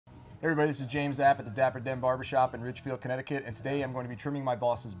Hey everybody, this is James App at the Dapper Den Barbershop in Ridgefield, Connecticut, and today I'm going to be trimming my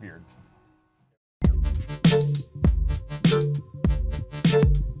boss's beard.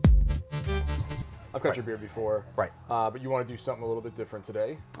 I've cut your beard before, right? But you want to do something a little bit different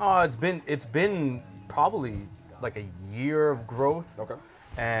today. It's been probably like a year of growth. Okay.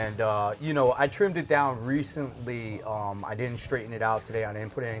 And you know, I trimmed it down recently. I didn't straighten it out today. I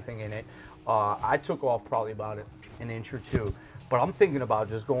didn't put anything in it. I took off probably about an inch or two. But I'm thinking about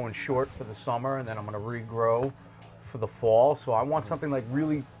just going short for the summer, and then I'm going to regrow for the fall. So I want something like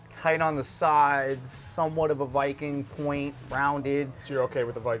really tight on the sides, somewhat of a Viking point, rounded. So you're okay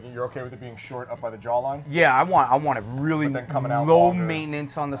with the Viking? You're okay with it being short up by the jawline? Yeah, I want it really low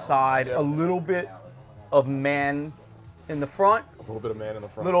maintenance on the side, a little bit of man in the front. A little bit of man in the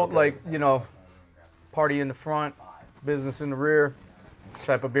front. Little, like, you know, party in the front, business in the rear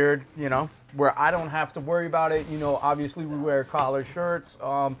type of beard, you know, where I don't have to worry about it. You know, obviously we wear collared shirts.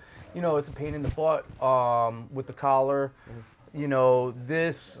 You know, it's a pain in the butt with the collar. You know,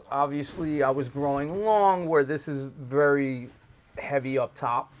 this, obviously I was growing long, where this is very heavy up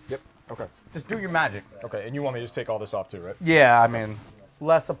top. Yep. Okay. Just do your magic. Okay, and you want me to just take all this off too, right? Yeah, I mean,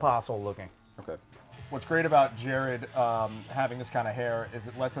 less apostle looking. Okay. What's great about Jared having this kind of hair is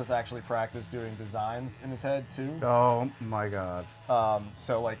it lets us actually practice doing designs in his head too. Oh my God.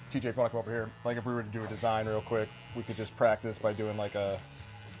 So like, TJ, if you want to come over here, like if we were to do a design real quick, we could just practice by doing like a,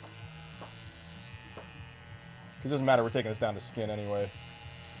 because it doesn't matter, we're taking this down to skin anyway.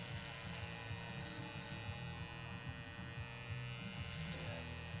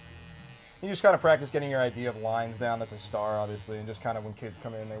 You just kind of practice getting your idea of lines down. That's a star, obviously, and just kind of when kids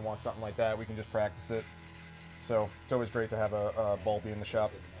come in and they want something like that, we can just practice it. So it's always great to have a bulby in the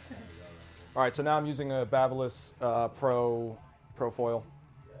shop. All right, so now I'm using a Babyliss Pro Foil.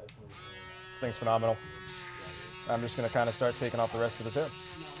 This thing's phenomenal. I'm just going to kind of start taking off the rest of his hair.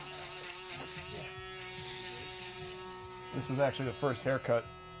 This was actually the first haircut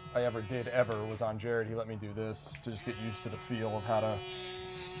I ever did was on Jared. He let me do this to just get used to the feel of how to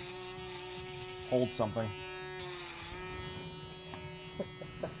hold something.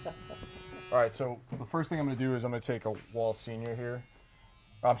 All right, so the first thing I'm going to do is I'm going to take a Wall Senior here.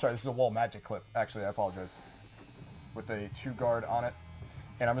 Oh, I'm sorry, this is a Wall Magic clip. Actually, I apologize. With a 2-guard on it.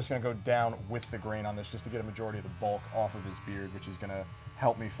 And I'm just going to go down with the grain on this just to get a majority of the bulk off of his beard, which is going to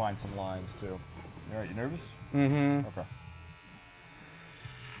help me find some lines too. All right, you nervous? Mm-hmm. Okay.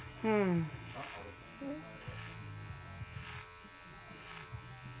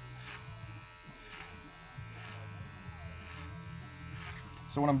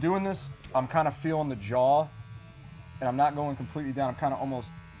 So when I'm doing this, I'm kind of feeling the jaw, and I'm not going completely down. I'm kind of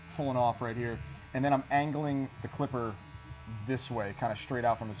almost pulling off right here. And then I'm angling the clipper this way, kind of straight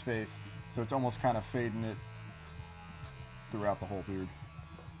out from his face. So it's almost kind of fading it throughout the whole beard.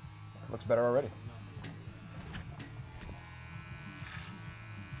 Looks better already.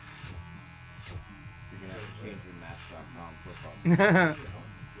 You're going to have to change your match.com profile.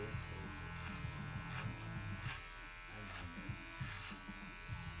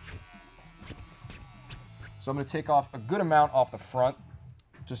 So I'm going to take off a good amount off the front,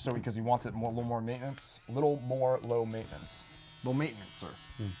 just so because he wants it a little more maintenance, a little more low maintenance. Low maintenance, sir.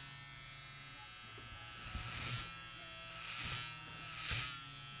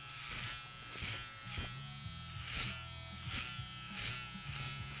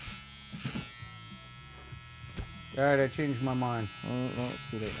 All right, I changed my mind. No, it's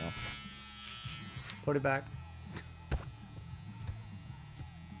too late now. Put it back.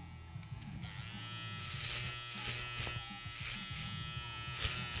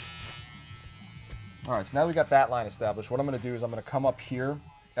 All right, so now we got that line established. What I'm going to do is I'm going to come up here.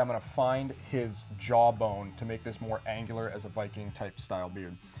 I'm going to find his jawbone to make this more angular as a Viking type style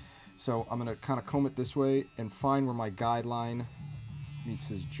beard. So I'm going to kind of comb it this way and find where my guideline meets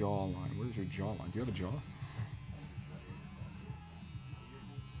his jawline. Where's your jawline? Do you have a jaw?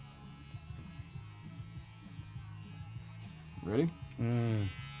 Ready?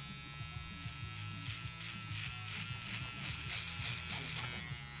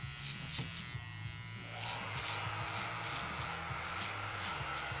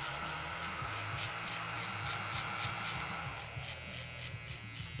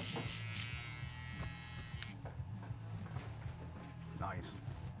 Nice.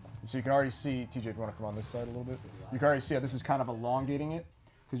 So you can already see, TJ, if you want to come on this side a little bit, you can already see how this is kind of elongating it,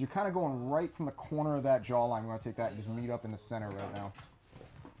 because you're kind of going right from the corner of that jawline. We want to take that and just meet up in the center right now.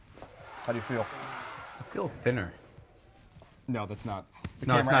 How do you feel? I feel thinner. No, that's not. The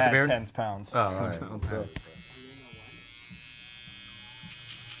No, it's camera not the had beard? 10 pounds. Oh, all right. Pounds, so.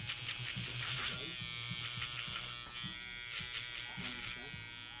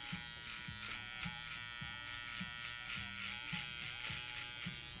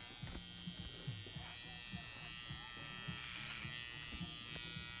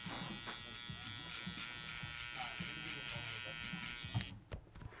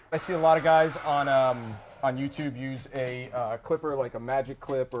 I see a lot of guys on YouTube use a clipper like a magic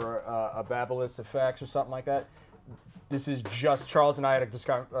clip or a Babyliss effects or something like that. This is just, Charles and I had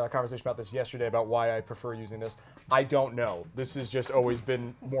a conversation about this yesterday about why I prefer using this. I don't know. This has just always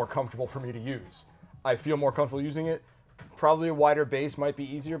been more comfortable for me to use. I feel more comfortable using it. Probably a wider base might be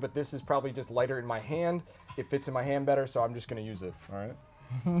easier, but this is probably just lighter in my hand. It fits in my hand better, so I'm just gonna use it, all right?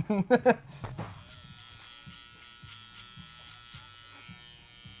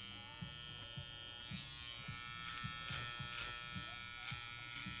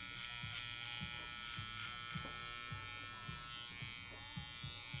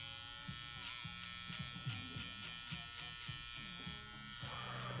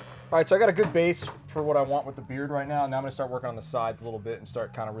 All right, so I got a good base for what I want with the beard right now. Now I'm gonna start working on the sides a little bit and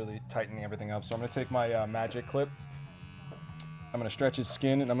start kind of really tightening everything up. So I'm gonna take my magic clip. I'm gonna stretch his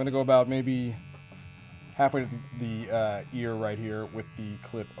skin, and I'm gonna go about maybe halfway to the ear right here with the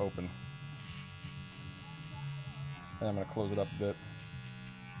clip open. And I'm gonna close it up a bit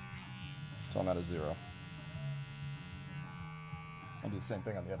until I'm at a 0. I'll do the same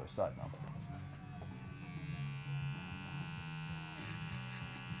thing on the other side now.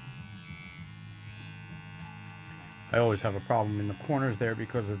 I always have a problem in the corners there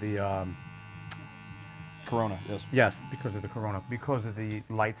because of the Corona, yes. yes, because of the corona, because of the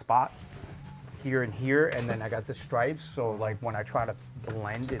light spot here and here, and then I got the stripes. So like when I try to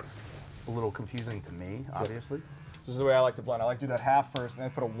blend, it's a little confusing to me, obviously. This is the way I like to blend. I like to do that half first, and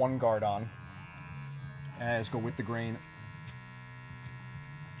then put a 1 guard on, and I just go with the grain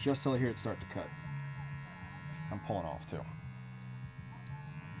just till I hear it start to cut. I'm pulling off too.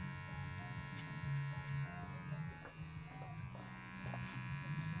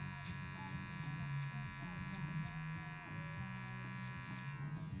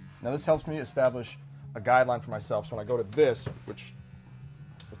 Now this helps me establish a guideline for myself. So when I go to this, which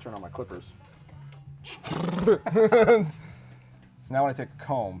I'll turn on my clippers. So now when I take a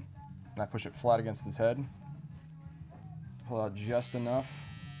comb and I push it flat against his head, pull out just enough.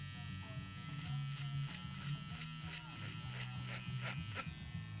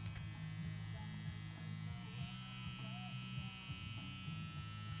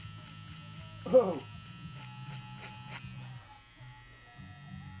 Oh.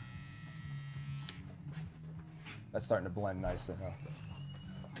 That's starting to blend nicely now.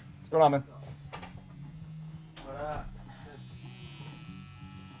 What's going on, man? What up?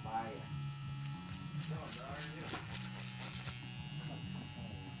 Fire.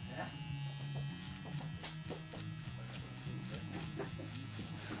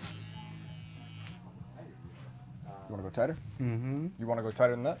 You want to go tighter? Mm-hmm. You want to go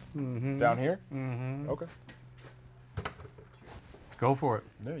tighter than that? Mm-hmm. Down here? Mm-hmm. Okay. Let's go for it.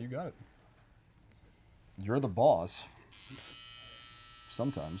 Yeah, you got it. You're the boss.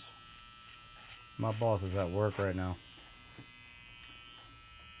 Sometimes. My boss is at work right now.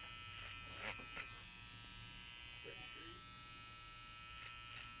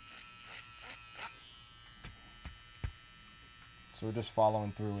 So we're just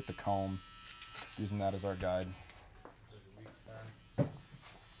following through with the comb, using that as our guide.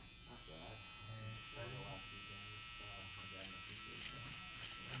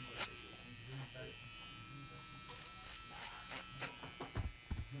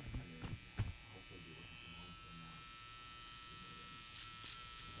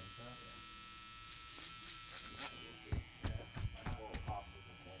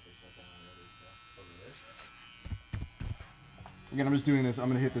 Again, I'm just doing this. I'm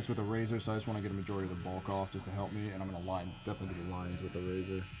going to hit this with a razor, so I just want to get a majority of the bulk off just to help me, and I'm going to definitely do the lines with the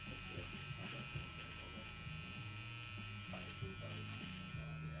razor.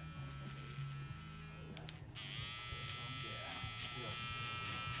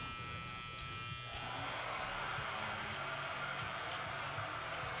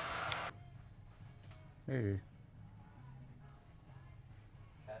 Hey.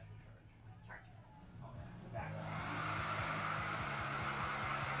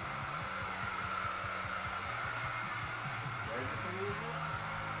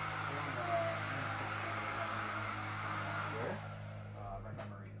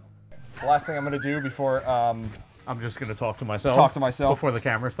 The last thing I'm going to do before I'm just gonna talk to myself. Before the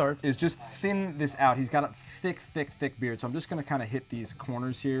camera starts. is just thin this out. He's got a thick beard, so I'm just going to kind of hit these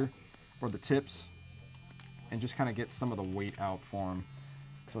corners here, or the tips, and just kind of get some of the weight out for him,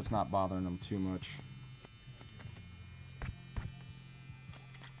 so it's not bothering him too much.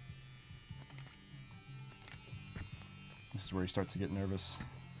 This is where he starts to get nervous.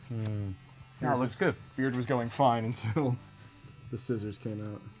 No, it looks good. Beard was going fine until the scissors came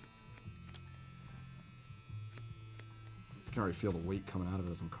out. can already feel the weight coming out of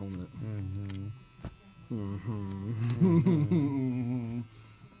it as I'm combing it.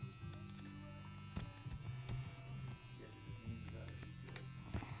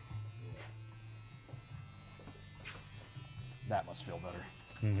 That must feel better.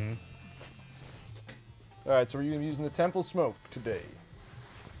 All right, so we're using the Temple Smoke today.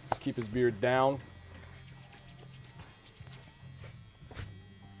 Let's keep his beard down.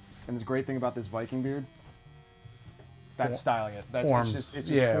 And the great thing about this Viking beard, that's styling it. It just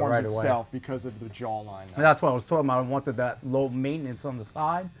forms right itself because of the jawline. And that's what I was talking about. I wanted that low maintenance on the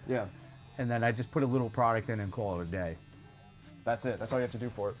side. Yeah. And then I just put a little product in and call it a day. That's it. That's all you have to do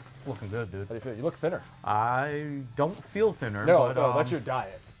for it. It's looking good, dude. How do you feel? You look thinner. I don't feel thinner. No, but, that's your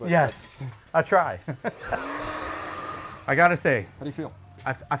diet. But yes, I try. I gotta say. How do you feel?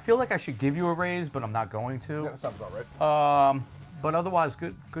 I feel like I should give you a raise, but I'm not going to. Yeah, that sounds about right. But otherwise,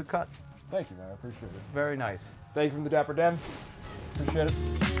 good cut. Thank you, man. I appreciate it. Very nice. Thank you from the Dapper Den. Appreciate it.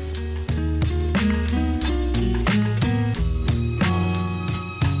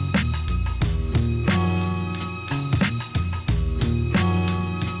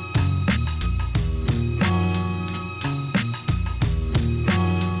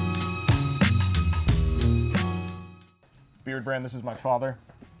 Beardbrand, this is my father.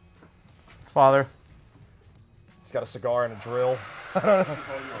 Father. He's got a cigar and a drill.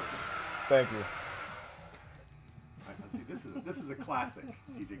 Thank you. See, this is a classic.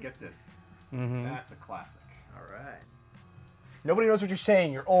 You get this. That's a classic. All right. Nobody knows what you're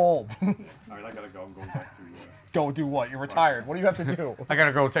saying. You're old. All right, I gotta go. I'm going back to. Go do what? You're retired. What do you have to do? I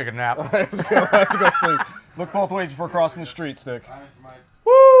gotta go take a nap. I have to go sleep. Look both ways before crossing the street, Stick.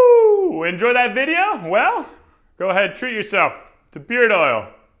 Woo! Enjoy that video? Well, go ahead, treat yourself to beard oil.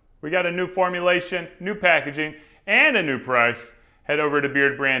 We got a new formulation, new packaging, and a new price. Head over to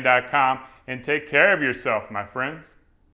beardbrand.com and take care of yourself, my friends.